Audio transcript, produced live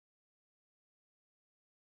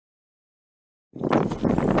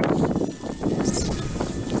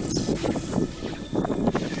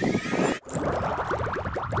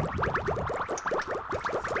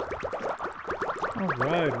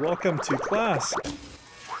welcome to class.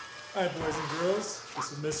 Hi boys and girls,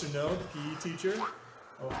 this is Mr. No, the PE teacher.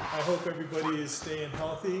 I hope everybody is staying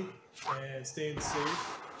healthy and staying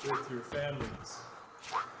safe with your families.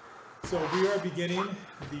 So we are beginning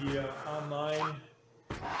the online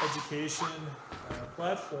education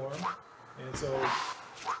platform, and so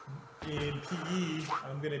in PE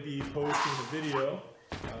I'm going to be posting a video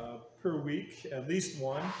per week, at least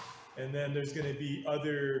one, and then there's going to be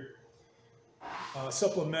other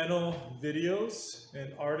supplemental videos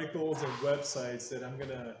and articles and websites that I'm going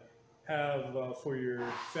to have for your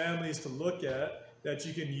families to look at that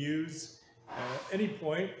you can use at any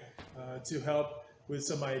point to help with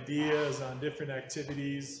some ideas on different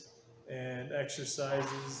activities and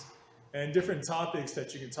exercises and different topics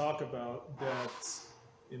that you can talk about that's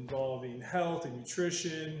involving health and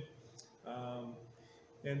nutrition.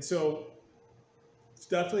 And so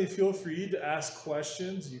definitely feel free to ask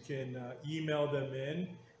questions. You can email them in.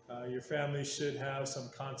 Your family should have some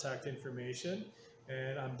contact information.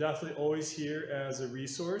 And I'm definitely always here as a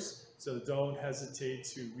resource, so don't hesitate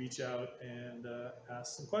to reach out and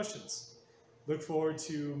ask some questions. Look forward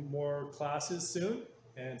to more classes soon,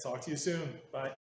 and talk to you soon. Bye.